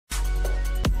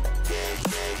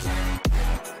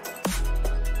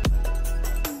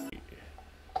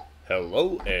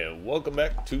Hello and welcome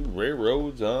back to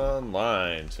RailRoads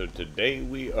Online. So today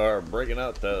we are breaking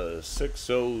out the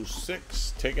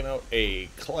 606, taking out a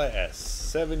Class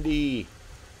 70,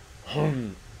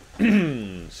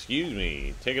 excuse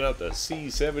me, taking out the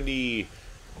C70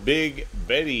 Big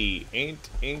Betty Ain't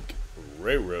Ink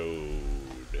Railroad.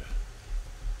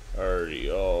 Already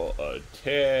all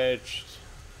attached.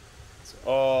 It's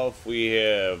off. We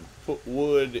have put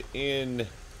wood in.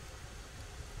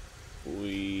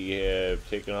 We have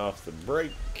taken off the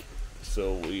brake,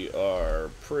 so we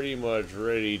are pretty much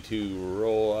ready to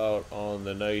roll out on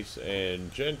the nice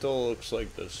and gentle. Looks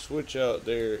like the switch out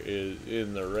there is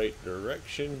in the right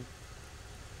direction.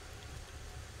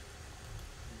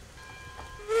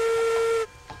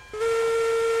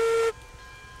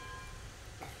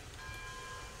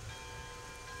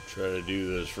 Try to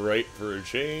do this right for a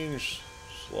change.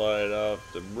 Slide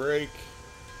off the brake.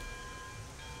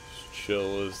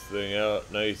 Chill this thing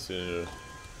out nice and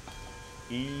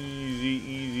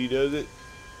easy does it.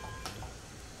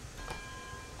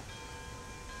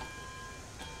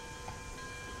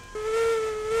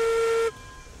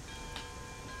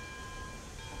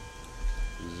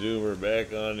 Zoomer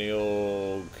back on the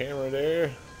old camera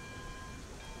there.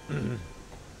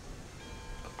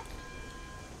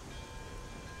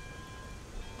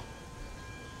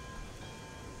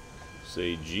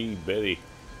 Say gee Betty.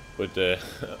 With the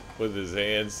with his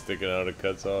hand sticking out, it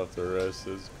cuts off the rest.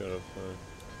 That's kind of fun.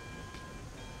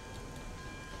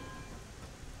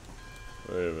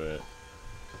 Wait a minute.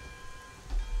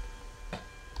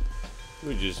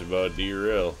 We just about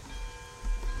derail.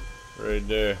 Right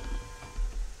there.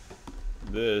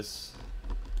 This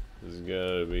is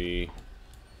gotta be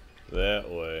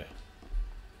that way.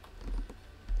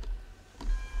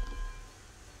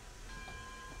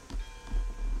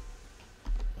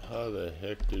 How the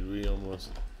heck did we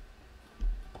almost...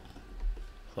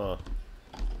 Huh.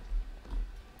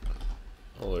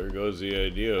 Oh, there goes the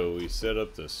idea. We set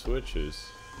up the switches.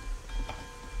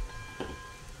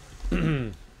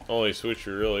 Only switch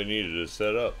we really needed to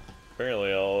set up. Apparently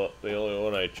the only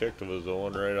one I checked was the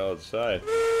one right outside.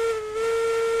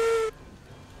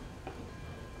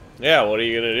 Yeah, what are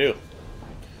you gonna do?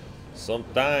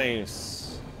 Sometimes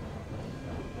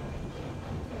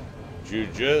you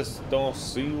just don't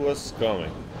see what's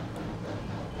coming.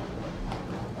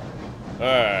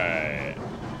 Alright.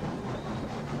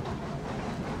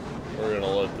 We're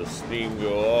gonna let the steam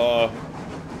go off.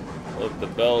 Let the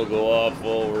bell go off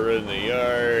while we're in the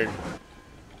yard.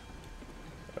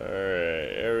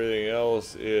 Alright, everything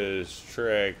else is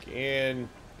track in.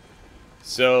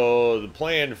 So the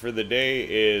plan for the day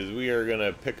is we are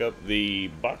gonna pick up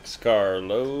the boxcar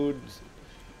loads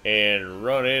and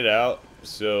run it out.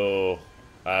 So,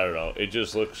 I don't know. It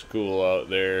just looks cool out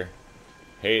there.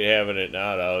 Hate having it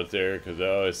not out there because I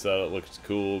always thought it looked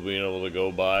cool being able to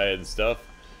go by and stuff.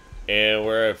 And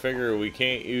where I figure we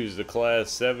can't use the Class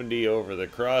 70 over the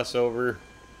crossover,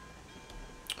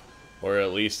 or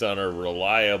at least on a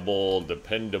reliable,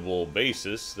 dependable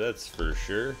basis, that's for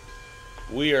sure.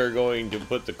 We are going to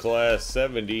put the Class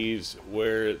 70s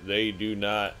where they do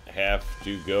not have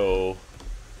to go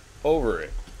over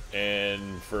it.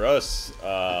 And for us,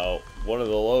 one of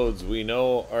the loads we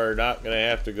know are not going to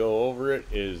have to go over it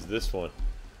is this one.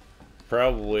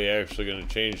 Probably actually going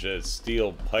to change that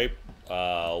steel pipe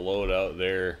load out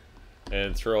there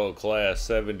and throw a Class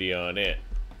 70 on it.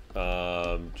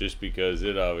 Just because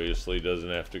it obviously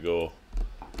doesn't have to go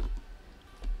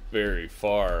very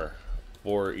far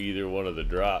for either one of the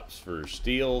drops for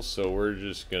steel. So we're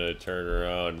just going to turn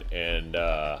around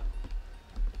and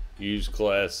use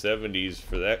Class 70s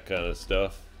for that kind of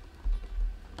stuff.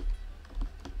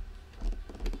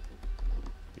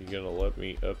 You gonna let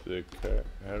me up the car?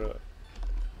 How do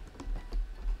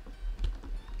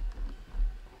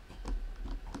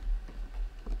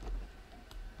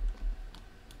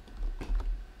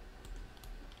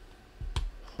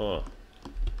Huh.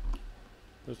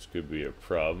 This could be a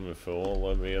problem if it won't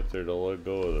let me up there to let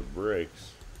go of the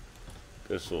brakes.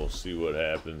 Guess we'll see what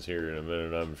happens here in a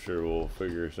minute. I'm sure we'll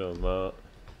figure something out.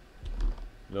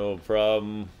 No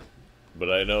problem. But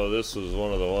I know this was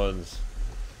one of the ones.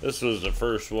 This was the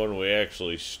first one we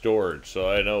actually stored. So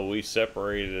I know we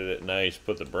separated it nice.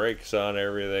 Put the brakes on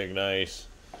everything nice.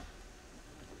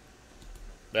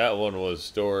 That one was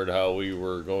stored how we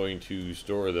were going to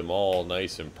store them all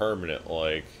nice and permanent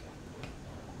like.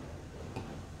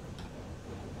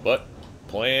 But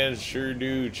plans sure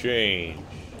do change.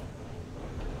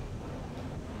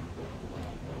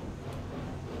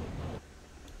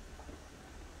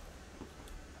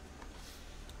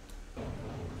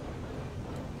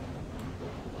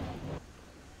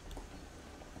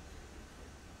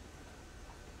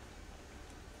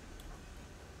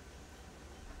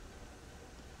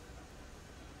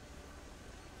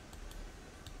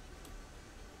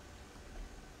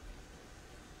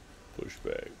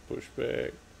 Push back, push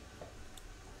back.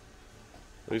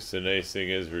 At least the nice thing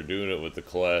is we're doing it with the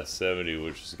Class 70,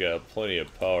 which has got plenty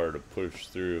of power to push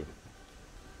through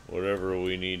whatever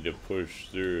we need to push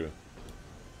through.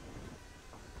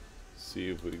 See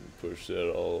if we can push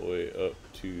that all the way up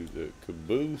to the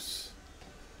caboose.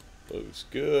 Looks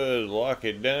good. Lock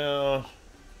it down.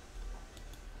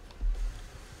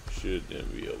 Should then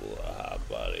be able to hop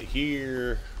out of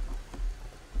here.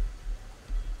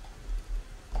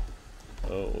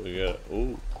 Oh, we got,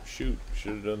 oh, shoot.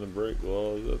 Should have done the brake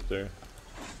while I was up there.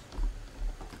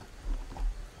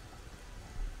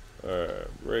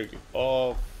 Alright, brake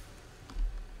off.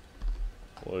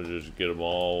 We'll just get them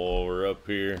all over up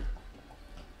here.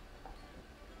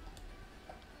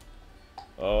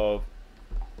 Off.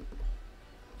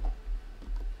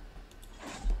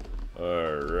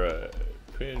 Alright.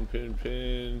 Pin, pin,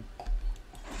 pin.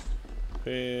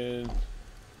 Pin.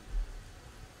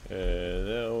 And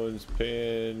that one's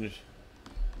pinned.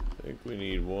 I think we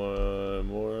need one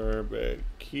more back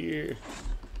here.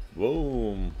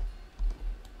 Boom.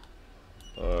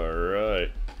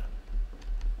 Alright.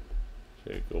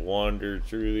 Take a wander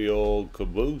through the old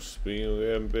caboose, being we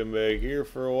haven't been back here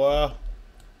for a while.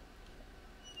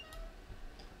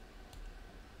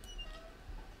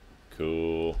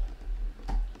 Cool.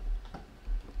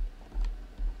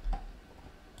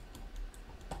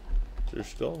 Is there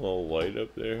still no light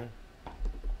up there?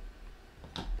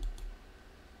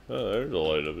 Oh, there's a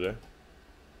light up there.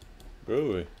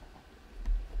 Groovy.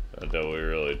 Not that we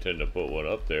really tend to put one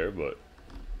up there, but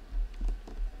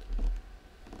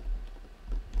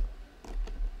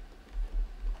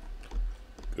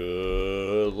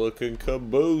good looking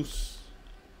caboose.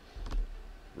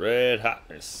 Red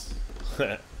hotness.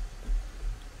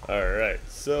 Alright,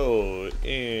 so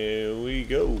in we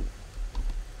go.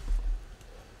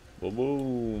 Boom,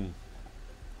 boom.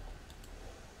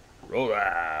 Roll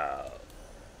out.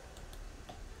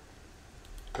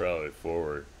 Probably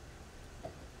forward.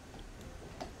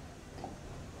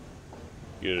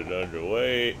 Get it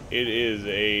underway. It is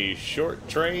a short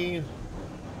train,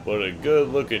 but a good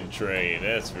looking train,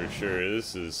 that's for sure.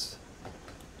 This is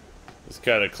this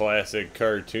kind of classic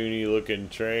cartoony looking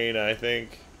train, I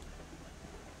think.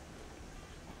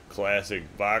 Classic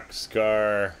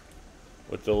boxcar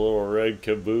with the little red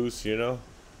caboose, you know.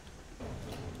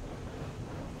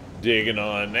 Digging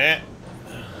on that.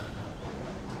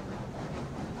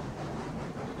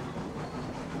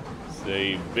 It's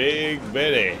a big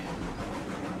Betty.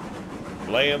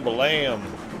 Blam blam.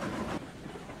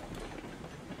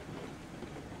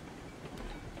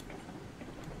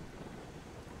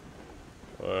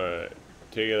 Alright,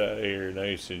 take it out of here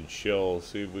nice and chill.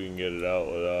 See if we can get it out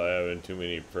without having too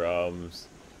many problems.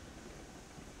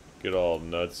 Get all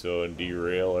nutso and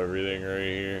derail everything right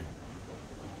here.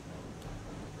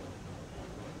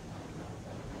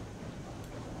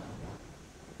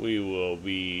 We will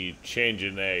be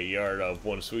changing that yard up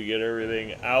once we get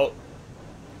everything out.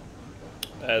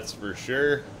 That's for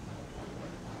sure.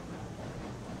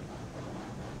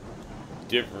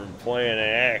 Different plan of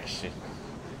action.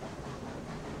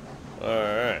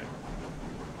 Alright.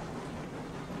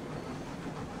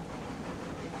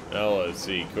 Now let's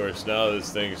see. Of course, now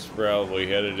this thing's probably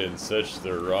headed in such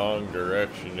the wrong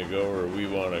direction to go where we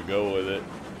want to go with it.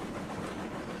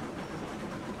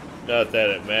 Not that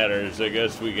it matters. I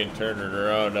guess we can turn it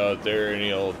around out there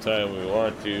any old time we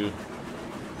want to.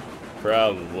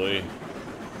 Probably.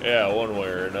 Yeah, one way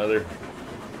or another.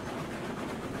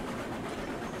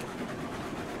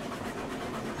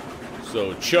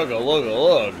 So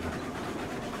chug-a-lug-a-lug.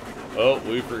 Oh,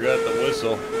 we forgot the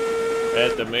whistle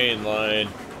at the main line.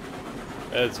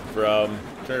 That's a problem.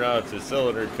 Turn off the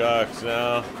cylinder cocks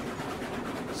now.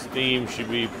 Steam should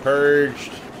be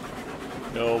purged.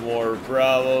 No more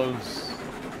problems.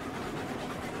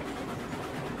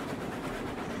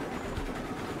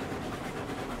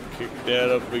 Kick that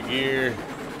up a gear.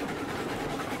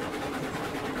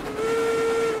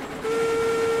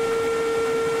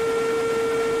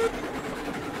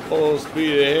 Full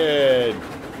speed ahead.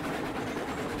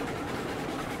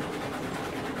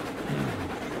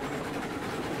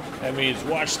 That means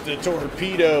watch the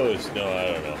torpedoes. No, I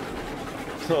don't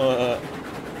know.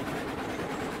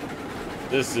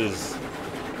 This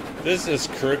is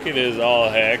crooked as all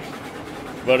heck,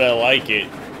 but I like it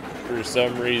for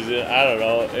some reason. I don't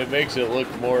know. It makes it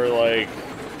look more like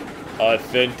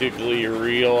authentically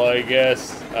real, I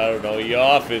guess. I don't know. You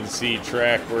often see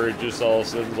track where it just all of a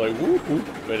sudden like whoop whoop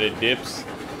and it dips,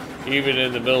 even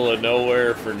in the middle of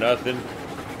nowhere for nothing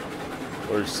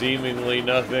or seemingly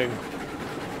nothing.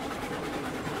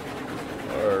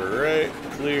 All right,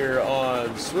 clear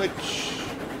on switch.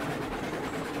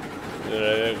 then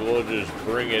I think we'll just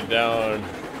bring it down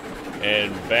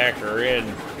and back her in.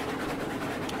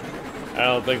 I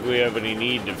don't think we have any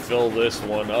need to fill this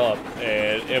one up,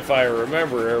 and if I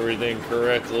remember everything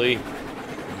correctly,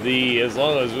 as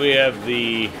long as we have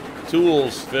the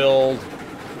tools filled,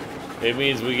 it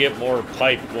means we get more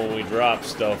pipe when we drop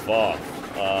stuff off.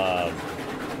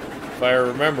 If I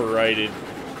remember right,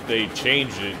 they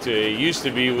changed it to, it used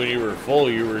to be when you were full,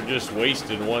 you were just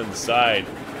wasting one side,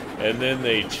 and then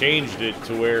they changed it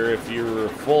to where if you were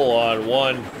full on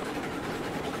one,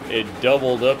 it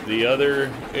doubled up the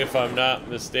other, if I'm not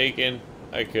mistaken.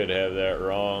 I could have that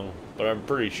wrong, but I'm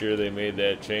pretty sure they made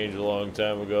that change a long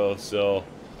time ago, so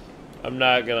I'm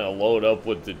not going to load up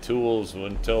with the tools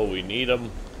until we need them.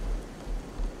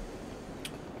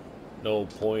 No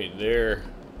point there.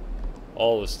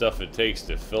 All the stuff it takes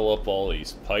to fill up all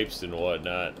these pipes and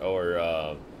whatnot,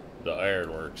 or the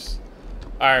ironworks.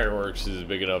 Ironworks is a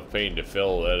big enough pain to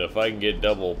fill that if I can get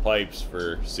double pipes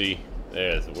for, see,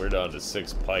 yeah, so we're down to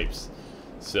 6 pipes.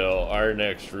 So our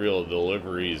next real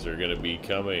deliveries are going to be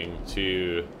coming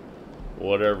to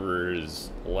whatever is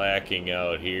lacking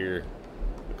out here.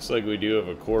 Looks like we do have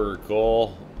a quarter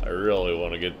coal. I really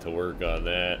want to get to work on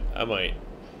that. I might,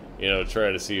 you know, try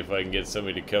to see if I can get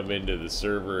somebody to come into the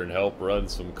server and help run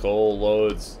some coal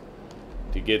loads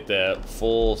to get that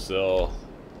full. So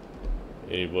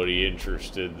anybody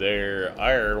interested there,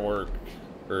 ironwork,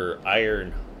 or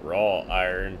iron, raw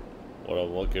iron, what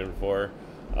I'm looking for,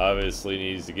 obviously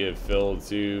needs to get filled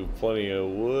too. Plenty of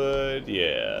wood,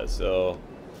 yeah. So,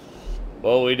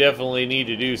 well, we definitely need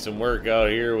to do some work out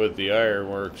here with the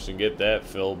ironworks and get that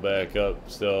filled back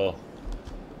up. So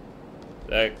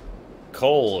that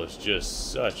coal is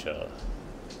just such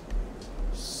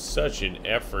an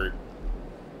effort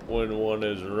when one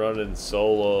is running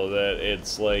solo, that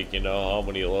it's like, you know, how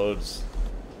many loads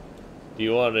do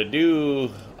you want to do?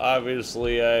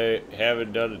 Obviously I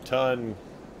haven't done a ton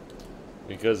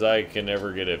because I can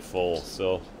never get it full.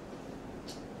 So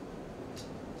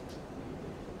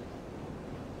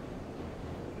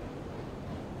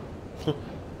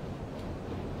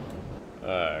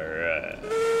alright,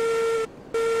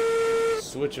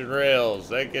 switching rails,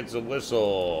 that gets a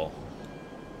whistle.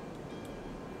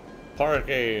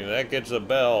 Parking, that gets a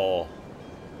bell.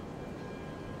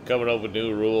 Coming up with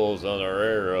new rules on the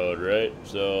railroad, right?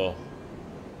 So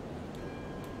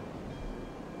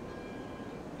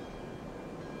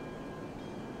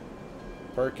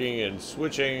parking and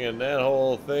switching and that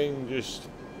whole thing, just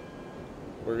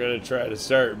we're gonna try to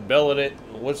start belling it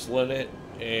and whistling it,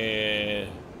 and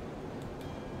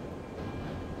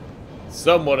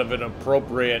somewhat of an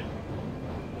appropriate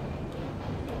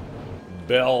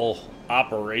bell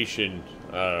operation.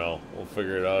 I don't know, we'll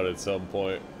figure it out at some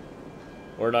point.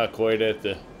 We're not quite at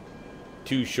the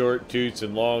 2 short toots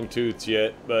and long toots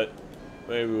yet, but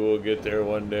maybe we'll get there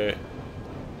one day.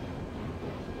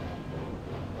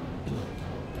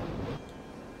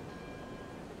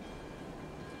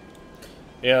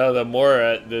 Yeah, the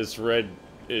more this red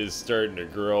is starting to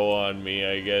grow on me,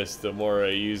 I guess, the more I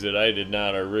use it. I did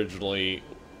not originally,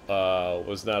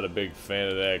 was not a big fan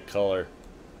of that color.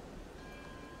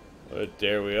 But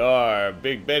there we are,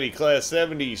 Big Betty Class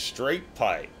 70 straight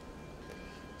pipe.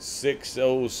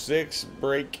 606,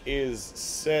 brake is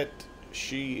set.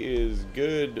 She is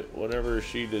good whenever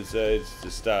she decides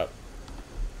to stop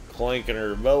clanking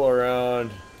her bell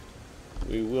around.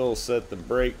 We will set the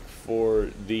brake for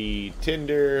the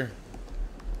tinder,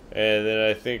 and then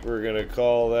I think we're gonna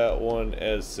call that one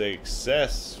as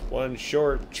success. One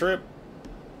short trip,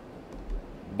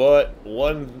 but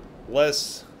one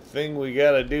less thing we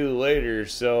gotta do later.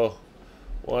 So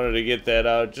wanted to get that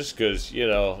out just because, you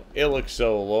know, it looks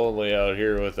so lonely out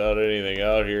here without anything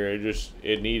out here.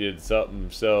 It needed something.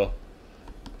 So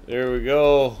there we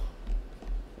go.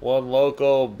 One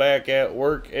local back at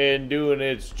work and doing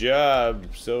its job.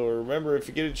 So remember, if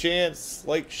you get a chance,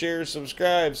 like, share,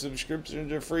 subscribe.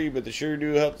 Subscriptions are free, but they sure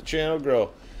do help the channel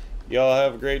grow. Y'all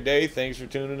have a great day. Thanks for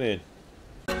tuning in.